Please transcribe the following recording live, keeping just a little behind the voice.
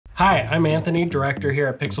Hi, I'm Anthony, director here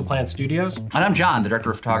at Pixel Planet Studios. And I'm John, the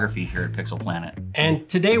director of photography here at Pixel Planet. And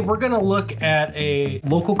today we're gonna look at a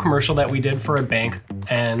local commercial that we did for a bank,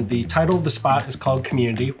 and the title of the spot is called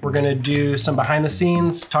Community. We're gonna do some behind the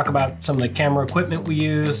scenes, talk about some of the camera equipment we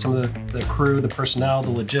use, some of the crew, the personnel,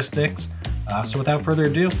 the logistics. So without further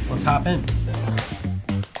ado, let's hop in.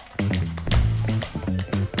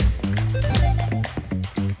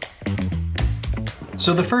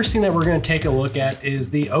 So the first scene that we're going to take a look at is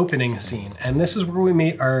the opening scene. And this is where we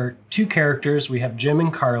meet our two characters. We have Jim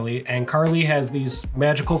and Carly has these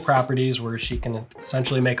magical properties where she can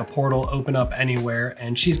essentially make a portal open up anywhere.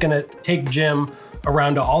 And she's going to take Jim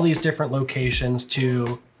around to all these different locations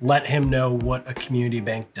to let him know what a community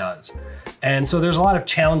bank does. And so there's a lot of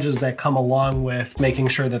challenges that come along with making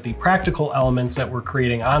sure that the practical elements that we're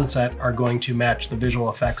creating on set are going to match the visual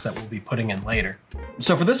effects that we'll be putting in later.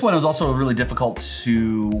 So for this one, it was also really difficult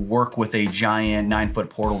to work with a giant 9-foot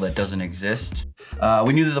portal that doesn't exist.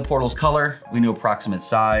 We knew that the portal's color, we knew approximate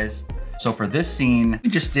size. So for this scene, we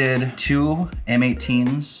just did 2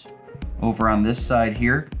 M18s over on this side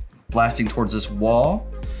here, blasting towards this wall,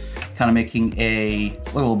 kind of making a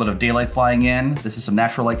little bit of daylight flying in. This is some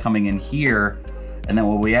natural light coming in here. And then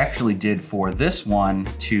what we actually did for this one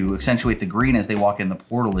to accentuate the green as they walk in the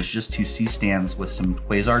portal is just 2 C-stands with some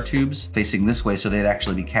quasar tubes facing this way so they'd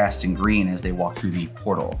actually be casting green as they walk through the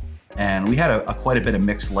portal. And we had quite a bit of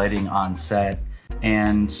mixed lighting on set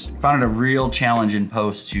and found it a real challenge in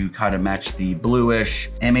post to kind of match the bluish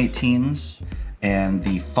M18s and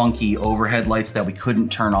the funky overhead lights that we couldn't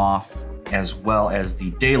turn off, as well as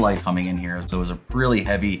the daylight coming in here. So it was a really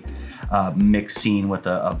heavy mixed scene with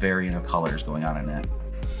a variant of colors going on in it.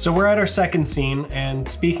 So we're at our second scene, and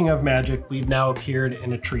speaking of magic, we've now appeared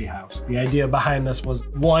in a tree house. The idea behind this was,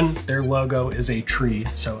 1, their logo is a tree,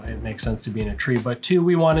 so it makes sense to be in a tree, but 2,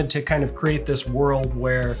 we wanted to kind of create this world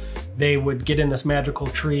where they would get in this magical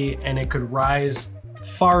tree and it could rise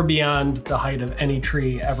far beyond the height of any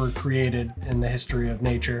tree ever created in the history of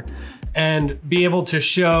nature, and be able to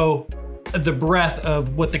show the breadth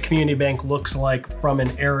of what the community bank looks like from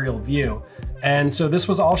an aerial view. And so this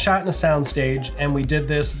was all shot in a soundstage, and we did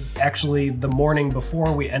this actually the morning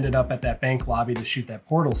before we ended up at that bank lobby to shoot that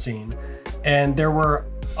portal scene. And there were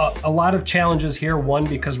a lot of challenges here. 1,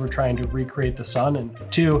 because we're trying to recreate the sun, and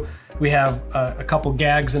 2, we have a couple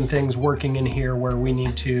gags and things working in here where we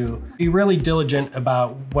need to be really diligent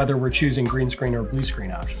about whether we're choosing green screen or blue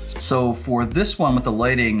screen options. So for this one with the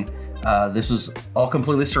lighting, this was all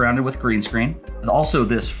completely surrounded with green screen. Also,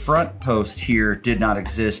 this front post here did not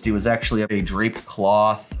exist. It was actually a draped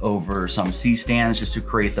cloth over some C-stands just to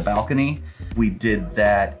create the balcony. We did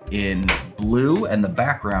that in blue and the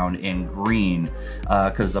background in green,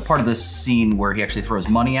 because the part of this scene where he actually throws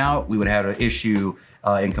money out, we would have an issue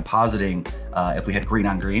in compositing if we had green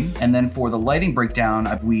on green. And then for the lighting breakdown,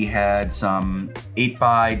 we had some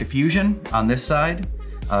 8x diffusion on this side,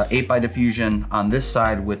 8x diffusion on this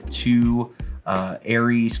side with 2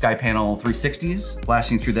 airy sky panel 360s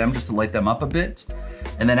blasting through them just to light them up a bit.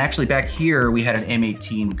 And then actually back here, we had an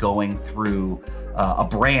M18 going through a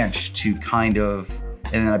branch to kind of,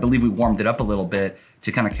 and then I believe we warmed it up a little bit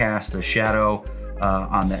to kind of cast a shadow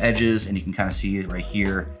on the edges, and you can kind of see it right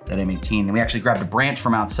here, that M18. And we actually grabbed a branch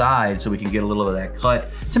from outside so we can get a little bit of that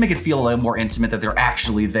cut to make it feel a little more intimate that they're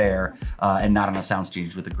actually there and not on a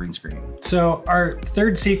soundstage with a green screen. So our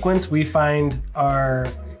third sequence, we find our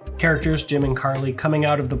characters, Jim and Carly, coming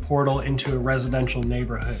out of the portal into a residential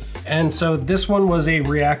neighborhood. And so this one was a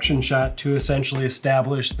reaction shot to essentially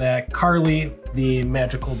establish that Carly, the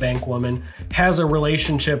magical bank woman, has a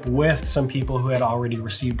relationship with some people who had already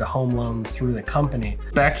received a home loan through the company.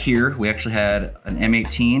 Back here, we actually had an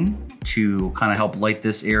M18 to kind of help light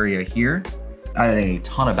this area here. I had a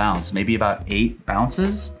ton of bounce, maybe about 8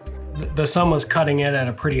 bounces. The sun was cutting in at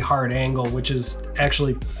a pretty hard angle, which is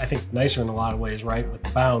actually, I think, nicer in a lot of ways, right? With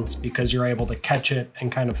the bounce, because you're able to catch it and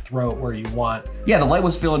kind of throw it where you want. Yeah, the light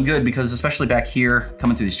was feeling good because especially back here,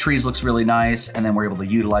 coming through these trees looks really nice. And then we're able to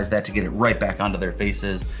utilize that to get it right back onto their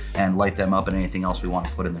faces and light them up and anything else we want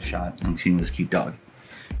to put in the shot, including this cute dog.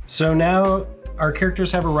 So now our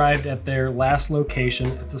characters have arrived at their last location.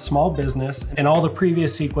 It's a small business. In all the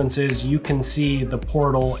previous sequences, you can see the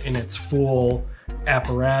portal in its full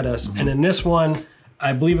apparatus. And in this one,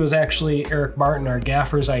 I believe it was actually Eric Martin, our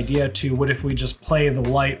gaffer's idea to, what if we just play the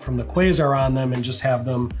light from the quasar on them and just have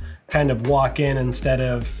them kind of walk in instead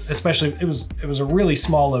of, especially, it was a really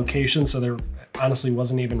small location, so there honestly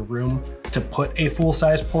wasn't even room to put a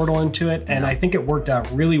full-size portal into it, and I think it worked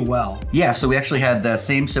out really well. Yeah, so we actually had the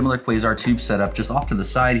same similar quasar tube set up just off to the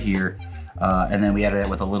side here, And then we added it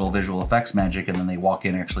with a little visual effects magic, and then they walk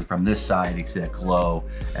in actually from this side. You can see that glow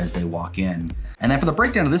as they walk in. And then for the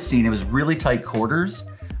breakdown of this scene, it was really tight quarters.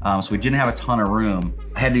 So we didn't have a ton of room.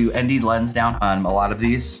 I had to ND lens down on a lot of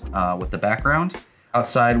these with the background.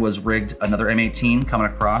 Outside was rigged another M18 coming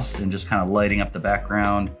across and just kind of lighting up the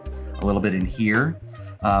background a little bit in here.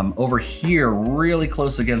 Over here, really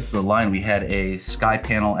close against the line, we had a Sky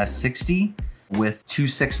Panel S60 with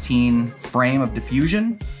 216 frame of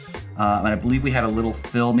diffusion. And I believe we had a little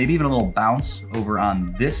fill, maybe even a little bounce over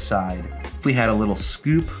on this side. We had a little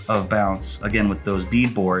scoop of bounce, again with those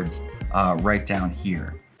bead boards right down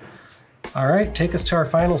here. All right, take us to our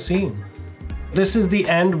final scene. This is the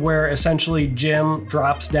end where essentially Jim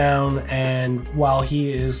drops down, and while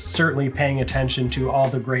he is certainly paying attention to all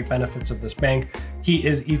the great benefits of this bank, he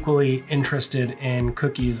is equally interested in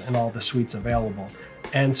cookies and all the sweets available.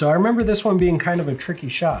 And so I remember this one being kind of a tricky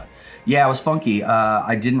shot. Yeah, it was funky.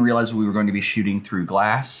 I didn't realize we were going to be shooting through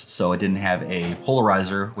glass, so it didn't have a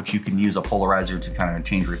polarizer, which you can use a polarizer to kind of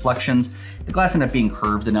change reflections. The glass ended up being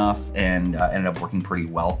curved enough and ended up working pretty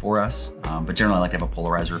well for us. But generally I like to have a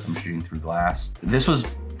polarizer if I'm shooting through glass. This was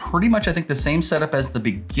pretty much, I think, the same setup as the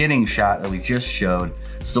beginning shot that we just showed.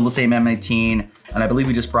 Still the same M18, and I believe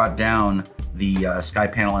we just brought down the Sky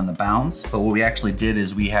Panel and the bounce. But what we actually did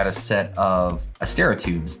is we had a set of Astera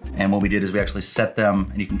tubes, and what we did is we actually set them,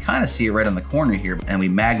 and you can kind of see it right on the corner here, and we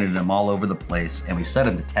magneted them all over the place, and we set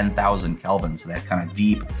them to 10,000 Kelvin, so that kind of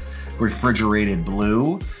deep refrigerated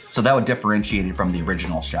blue. So that would differentiate it from the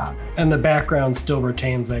original shot. And the background still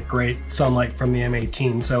retains that great sunlight from the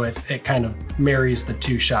M18, so it kind of marries the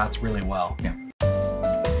two shots really well. Yeah.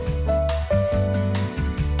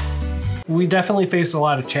 We definitely faced a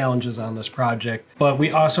lot of challenges on this project, but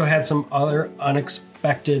we also had some other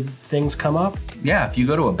unexpected things come up. Yeah, if you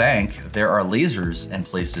go to a bank, there are lasers in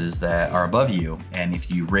places that are above you. And if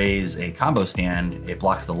you raise a combo stand, it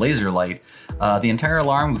blocks the laser light. The entire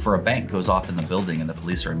alarm for a bank goes off in the building and the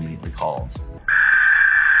police are immediately called.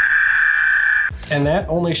 And that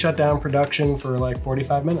only shut down production for like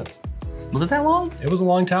 45 minutes. Was it that long? It was a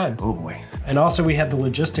long time. Oh boy. And also we had the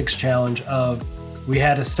logistics challenge of we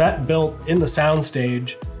had a set built in the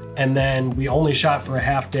soundstage, and then we only shot for a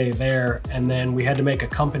half day there, and then we had to make a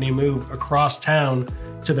company move across town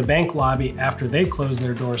to the bank lobby after they closed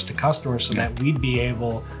their doors to customers so that we'd be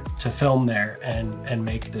able to film there and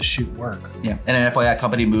make the shoot work. Yeah, and an FYI,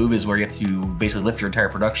 company move is where you have to basically lift your entire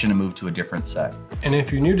production and move to a different set. And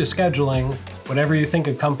if you're new to scheduling, whatever you think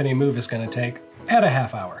a company move is gonna take, add a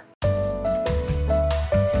half hour.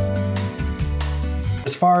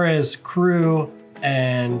 As far as crew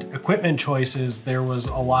and equipment choices, there was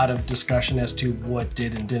a lot of discussion as to what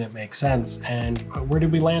did and didn't make sense, and where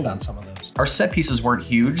did we land on some of those? Our set pieces weren't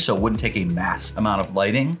huge, so it wouldn't take a mass amount of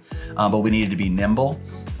lighting, but we needed to be nimble.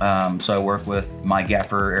 So I worked with my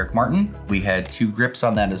gaffer, Eric Martin. We had 2 grips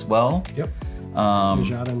on that as well. Yep.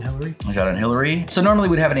 Najada and Hillary. Najada and Hillary. So normally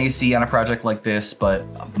we'd have an AC on a project like this, but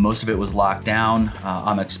most of it was locked down.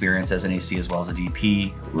 I'm experienced as an AC as well as a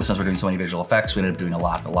DP. Since we're doing so many visual effects, we ended up doing a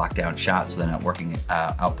lot of lockdown shots, so they ended up working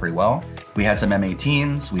out pretty well. We had some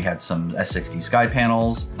M18s, we had some S60 Sky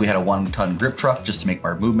Panels, we had a 1-ton grip truck just to make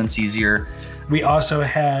our movements easier. We also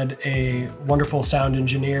had a wonderful sound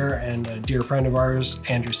engineer and a dear friend of ours,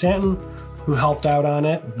 Andrew Santin, who helped out on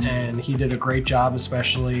it, and he did a great job,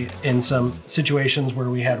 especially in some situations where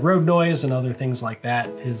we had road noise and other things like that.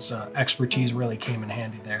 His expertise really came in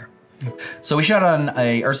handy there. So we shot on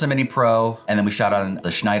a Ursa Mini Pro, and then we shot on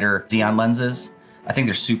the Schneider Xeon lenses. I think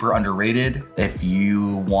they're super underrated. If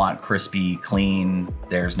you want crispy, clean,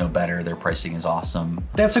 there's no better. Their pricing is awesome.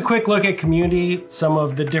 That's a quick look at Community, some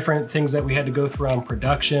of the different things that we had to go through on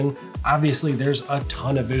production. Obviously, there's a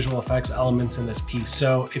ton of visual effects elements in this piece.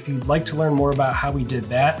 So if you'd like to learn more about how we did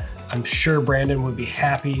that, I'm sure Brandon would be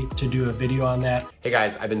happy to do a video on that. Hey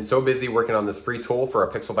guys, I've been so busy working on this free tool for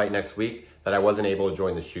our Pixel Bite next week that I wasn't able to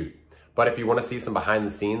join the shoot. But if you want to see some behind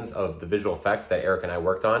the scenes of the visual effects that Eric and I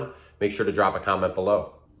worked on, make sure to drop a comment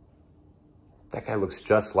below. That guy looks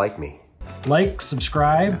just like me. Like,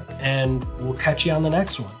 subscribe, and we'll catch you on the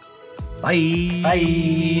next one. Bye.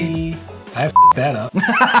 Bye. I f***ed that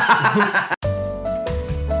up.